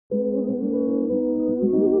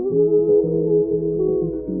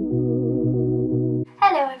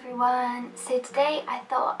everyone. So today I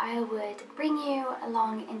thought I would bring you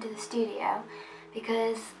along into the studio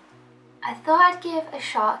because I thought I'd give a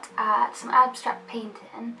shot at some abstract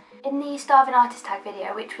painting. In the Starving Artist Tag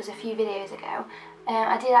video, which was a few videos ago,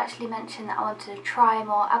 I did actually mention that I wanted to try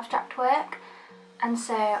more abstract work, and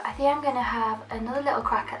so I think I'm going to have another little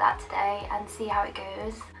crack at that today and see how it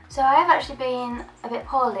goes. So I have actually been a bit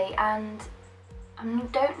poorly and I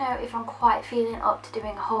don't know if I'm quite feeling up to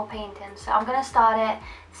doing a whole painting, so I'm going to start it,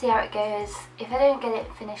 see how it goes. If I don't get it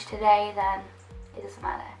finished today, then it doesn't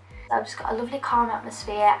matter. So I've just got a lovely calm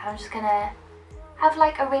atmosphere. I'm just going to have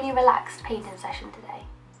like a really relaxed painting session today.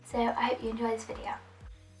 So I hope you enjoy this video.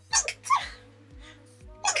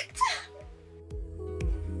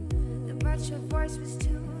 But your voice was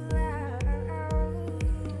too loud.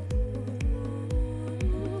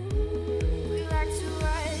 We like to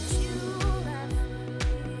watch you laugh.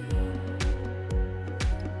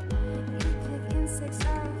 You pick insects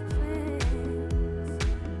out of plants.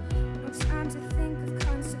 No time to think of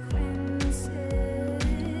consequences.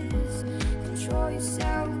 Control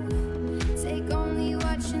yourself. Take only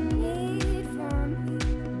what you need from me.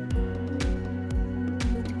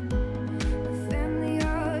 A family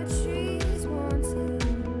or trees wanted,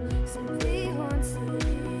 simply wanted.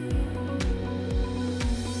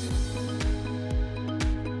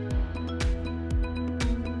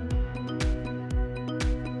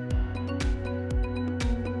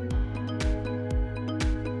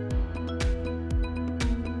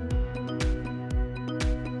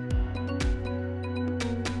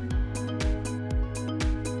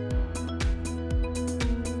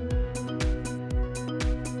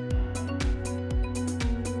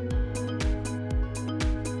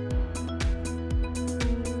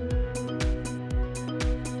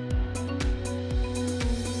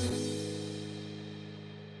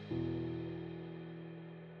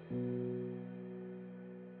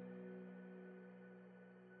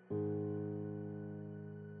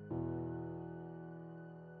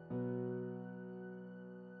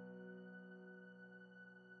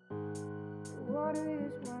 Water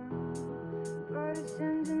is warm, but it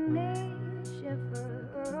sends me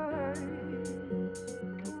shivers.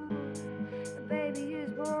 A baby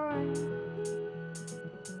is born,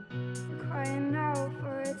 crying out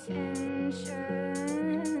for attention.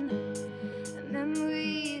 And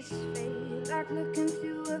memories fade like looking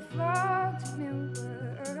through a fogged mirror.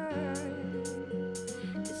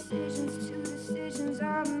 Decisions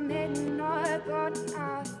are made and not bought.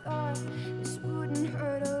 I thought this wouldn't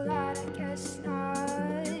hurt a lot, I guess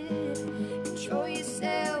not. Control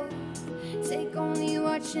yourself, take only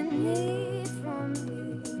what you need from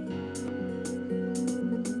me.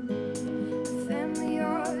 A family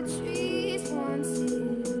or trees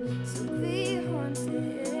wanted, simply haunted.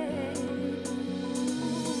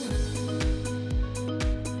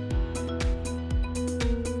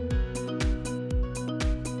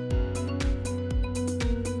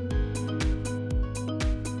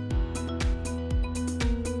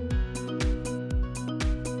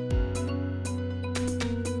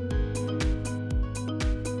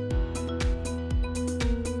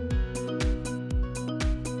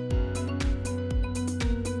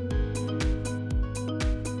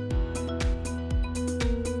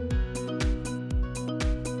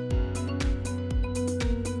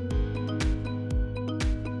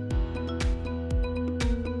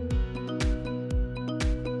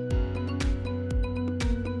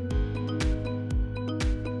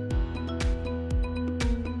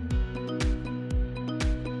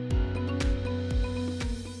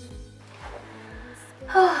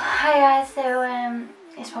 Hi guys, so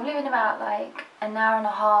it's probably been about like an hour and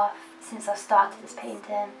a half since I started this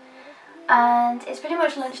painting, and it's pretty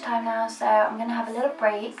much lunchtime now, so I'm going to have a little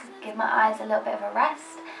break, give my eyes a little bit of a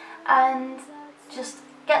rest and just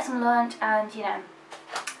get some lunch and, you know,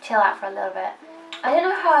 chill out for a little bit. I don't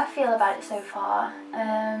know how I feel about it so far.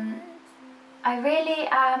 I really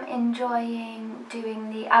am enjoying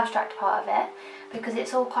doing the abstract part of it because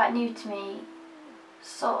it's all quite new to me,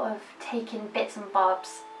 sort of taking bits and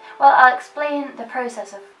bobs. Well, I'll explain the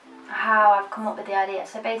process of how I've come up with the idea.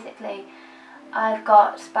 So basically, I've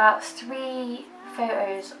got about 3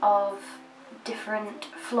 photos of different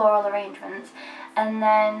floral arrangements, and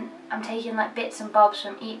then I'm taking like bits and bobs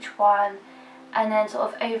from each one and then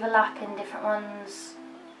sort of overlapping different ones,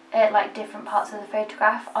 like different parts of the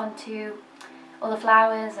photograph onto all the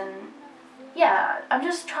flowers. And yeah, I'm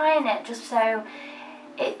just trying it just so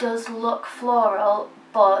it does look floral,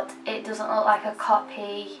 but it doesn't look like a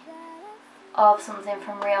copy of something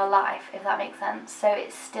from real life, if that makes sense. So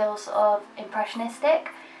it's still sort of impressionistic,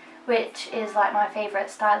 which is like my favourite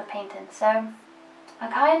style of painting. So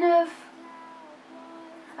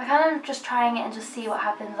I I kind of just trying it and just see what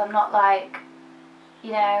happens. I'm not like,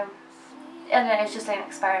 you know, I don't know, it's just an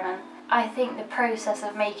experiment. I think the process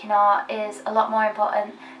of making art is a lot more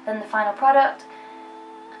important than the final product.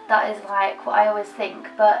 That is like what I always think,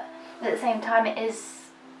 but at the same time it is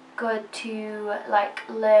good to like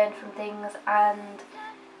learn from things and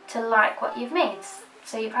to like what you've made,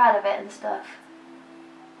 so you're proud of it and stuff.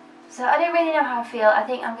 So I don't really know how I feel. I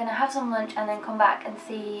think I'm going to have some lunch and then come back and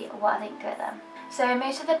see what I think to it then. So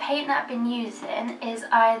most of the paint that I've been using is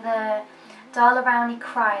either Daler-Rowney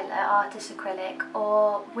Kryler Artist Acrylic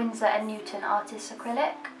or Winsor & Newton Artist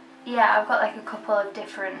Acrylic. Yeah, I've got like a couple of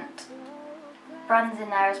different brands in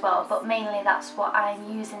there as well, but mainly that's what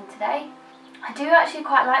I'm using today. I do actually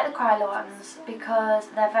quite like the Kryler ones because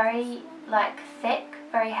they're very like thick,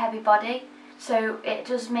 very heavy body, so it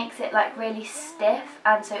just makes it like really stiff,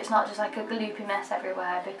 and so it's not just like a gloopy mess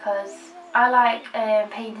everywhere, because I like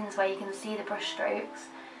paintings where you can see the brush strokes,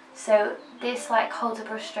 so this like holds the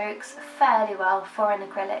brush strokes fairly well for an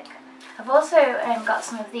acrylic. I've also got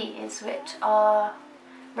some of these which are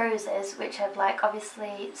roses which have like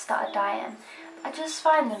obviously started dying. I just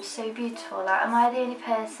find them so beautiful. Like, am I the only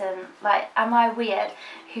person, like, am I weird,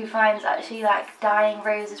 who finds actually like dying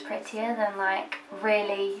roses prettier than like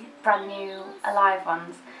really brand new alive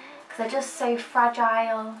ones? Because they're just so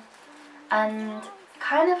fragile and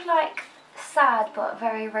kind of like sad but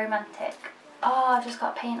very romantic. Oh, I've just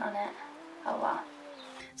got paint on it. Oh wow.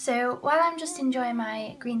 So while I'm just enjoying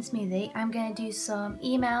my green smoothie, I'm going to do some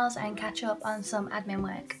emails and catch up on some admin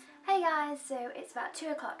work. Hey guys, so it's about 2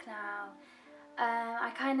 o'clock now. I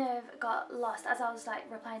kind of got lost as I was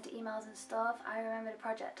like replying to emails and stuff. I remembered a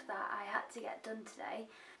project that I had to get done today.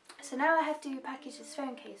 So now I have to package this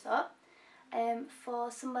phone case up for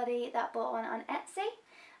somebody that bought one on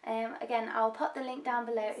Etsy. Again, I'll put the link down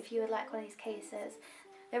below if you would like one of these cases.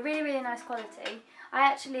 They're really, really nice quality. I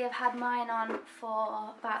actually have had mine on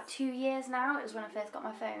for about 2 years now. It was when I first got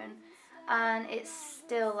my phone, and it's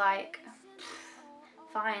still like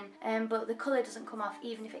fine, but the colour doesn't come off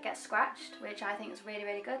even if it gets scratched, which I think is really,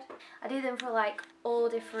 really good. I do them for like all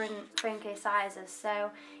different phone case sizes,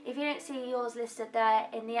 so if you don't see yours listed there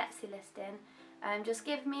in the Etsy listing, just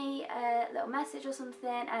give me a little message or something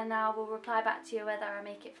and I will reply back to you whether I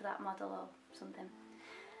make it for that model or something.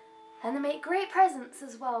 And they make great presents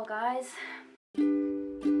as well, guys.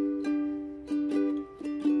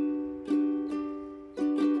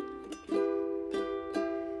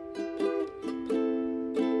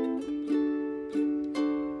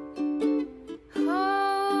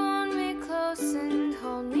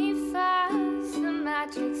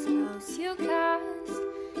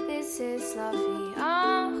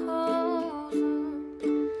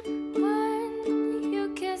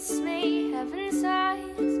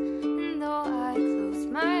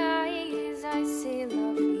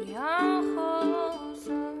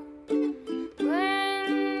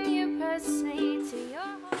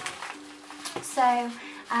 So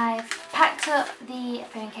I've packed up the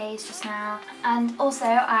phone case just now, and also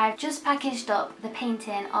I've just packaged up the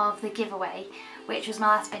painting of the giveaway, which was my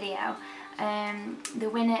last video. The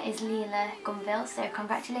winner is Leela Gunville, so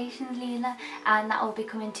congratulations Leela, and that will be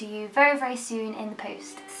coming to you very, very soon in the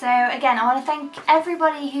post. So again, I want to thank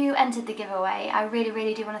everybody who entered the giveaway. I really,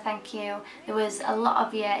 really do want to thank you. There was a lot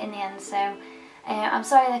of you in the end, so I'm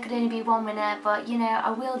sorry there could only be one winner, but you know, I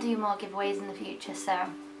will do more giveaways in the future, so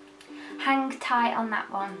hang tight on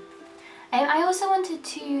that one. I also wanted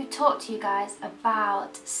to talk to you guys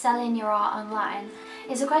about selling your art online.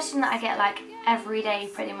 It's a question that I get like every day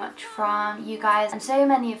pretty much from you guys, and so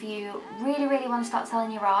many of you really, really want to start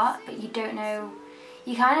selling your art, but you don't know,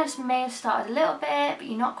 you kind of may have started a little bit, but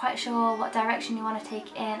you're not quite sure what direction you want to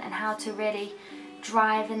take in and how to really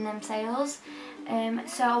drive in them sales.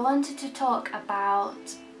 So I wanted to talk about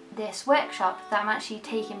this workshop that I'm actually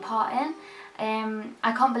taking part in.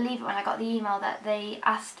 I can't believe it when I got the email that they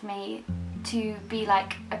asked me to be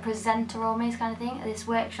like a presenter almost kind of thing at this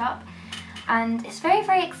workshop, and it's very,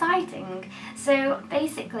 very exciting. So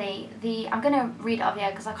basically I'm going to read it off here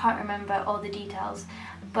because I can't remember all the details,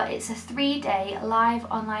 but it's a 3-day live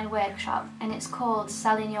online workshop and it's called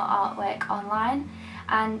Selling Your Artwork Online,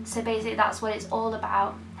 and so basically that's what it's all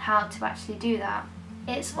about, how to actually do that.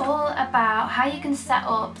 It's all about how you can set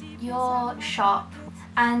up your shop,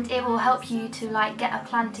 and it will help you to like get a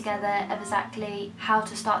plan together of exactly how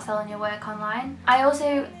to start selling your work online. I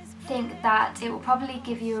also think that it will probably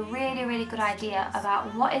give you a really, really good idea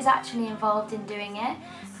about what is actually involved in doing it,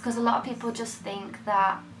 because a lot of people just think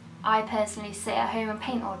that I personally sit at home and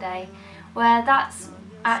paint all day, where that's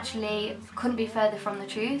actually couldn't be further from the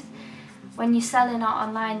truth. when you're selling art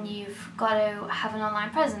online, you've got to have an online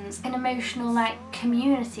presence, an emotional like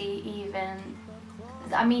community even.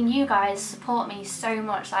 I mean, you guys support me so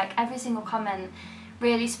much, like every single comment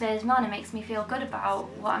really spurs me on and makes me feel good about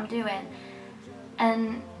what I'm doing.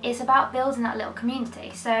 And it's about building that little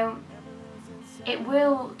community. So it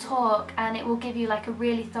will talk and it will give you like a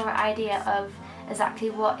really thorough idea of exactly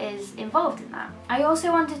what is involved in that. I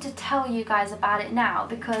also wanted to tell you guys about it now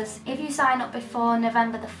because if you sign up before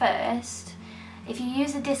November the 1st, if you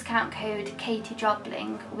use the discount code Katie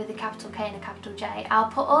Jobling with a capital K and a capital J, I'll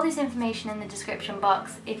put all this information in the description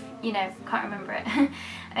box if you know, can't remember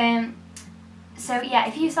it. So yeah,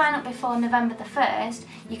 if you sign up before November the 1st,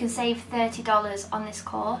 you can save $30 on this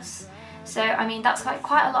course. So I mean, that's like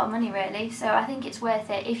quite a lot of money really, so I think it's worth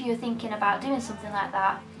it if you're thinking about doing something like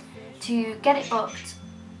that, to get it booked.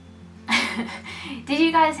 Did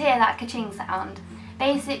you guys hear that ka-ching sound?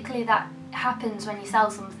 Basically that happens when you sell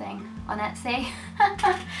something on Etsy.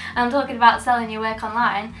 I'm talking about selling your work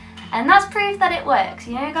online, and that's proof that it works,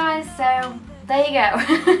 you know guys, so there you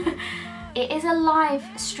go. It is a live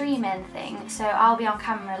streaming thing, so I'll be on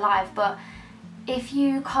camera live, but if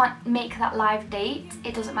you can't make that live date,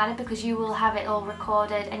 it doesn't matter because you will have it all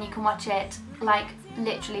recorded and you can watch it like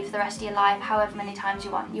literally for the rest of your life, however many times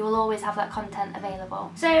you want. You will always have that content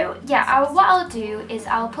available. So yeah, what I'll do is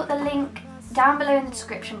I'll put the link down below in the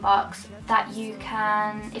description box that you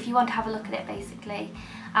can, if you want to have a look at it basically,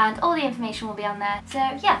 and all the information will be on there. So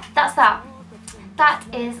yeah, that's that. That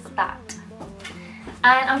is that.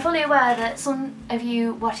 And I'm fully aware that some of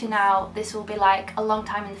you watching now, this will be like a long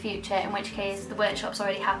time in the future, in which case the workshop's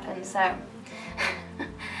already happened, so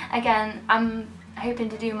again, I'm hoping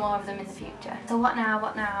to do more of them in the future. So what now,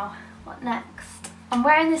 what next? I'm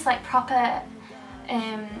wearing this like proper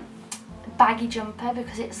baggy jumper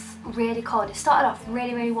because it's really cold. It started off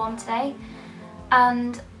really warm today,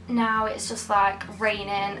 and now it's just like raining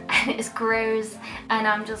and it's gross, and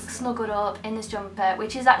I'm just snuggled up in this jumper,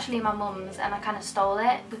 which is actually my mum's, and I kind of stole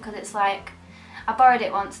it because it's like, I borrowed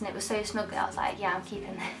it once and it was so snug that I was like, yeah, I'm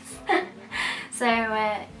keeping this. So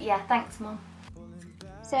yeah, thanks mum.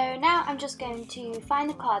 So now I'm just going to find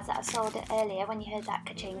the cards that I sold it earlier when you heard that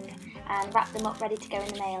ka-ching and wrap them up ready to go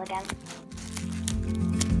in the mail again.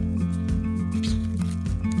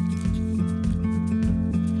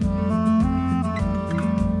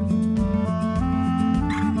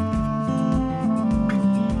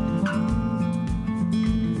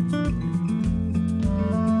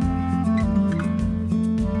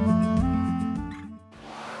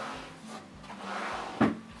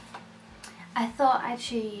 I thought I'd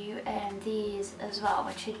show you these as well,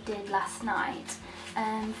 which I did last night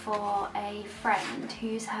for a friend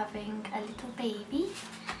who's having a little baby.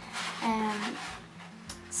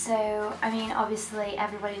 So, I mean, obviously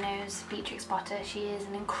everybody knows Beatrix Potter. She is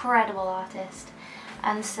an incredible artist,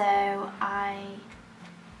 and so I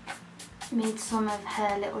made some of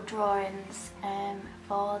her little drawings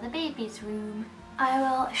for the baby's room. I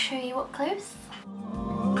will show you up close.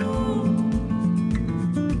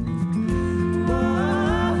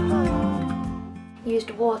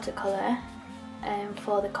 Used watercolour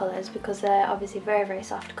for the colours because they're obviously very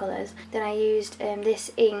soft colours. Then I used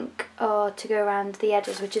this ink to go around the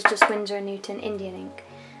edges, which is just Winsor & Newton Indian ink.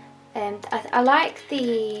 I like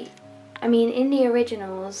the, I mean, in the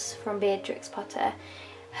originals from Beatrix Potter,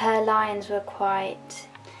 her lines were quite,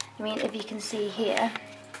 I mean, if you can see here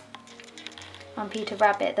on Peter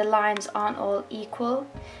Rabbit, the lines aren't all equal.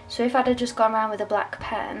 So if I'd have just gone around with a black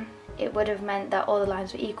pen, it would have meant that all the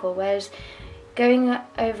lines were equal, whereas going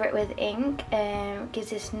over it with ink gives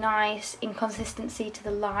this nice inconsistency to the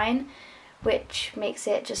line, which makes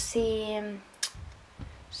it just seem,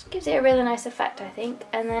 just gives it a really nice effect, I think.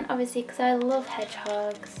 And then obviously, because I love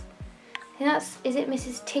hedgehogs, I think that's, is it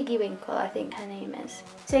Mrs. Tiggy Winkle, I think her name is.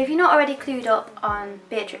 So if you're not already clued up on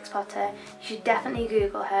Beatrix Potter, you should definitely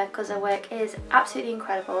Google her because her work is absolutely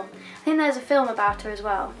incredible. I think there's a film about her as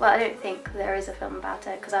well. Well, I don't think there is a film about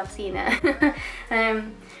her because I've seen it.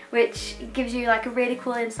 Which gives you like a really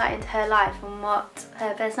cool insight into her life and what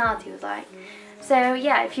her personality was like. So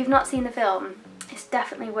yeah, if you've not seen the film, it's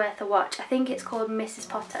definitely worth a watch. I think it's called Mrs.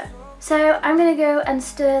 Potter. So I'm going to go and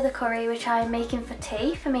stir the curry, which I'm making for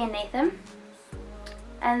tea for me and Nathan.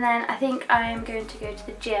 And then I think I'm going to go to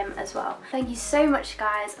the gym as well. Thank you so much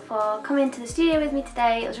guys for coming to the studio with me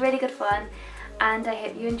today. It was really good fun and I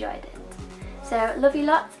hope you enjoyed it. So love you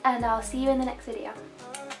lots and I'll see you in the next video.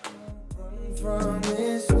 From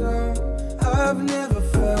this time, I've never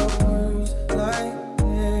felt bruised like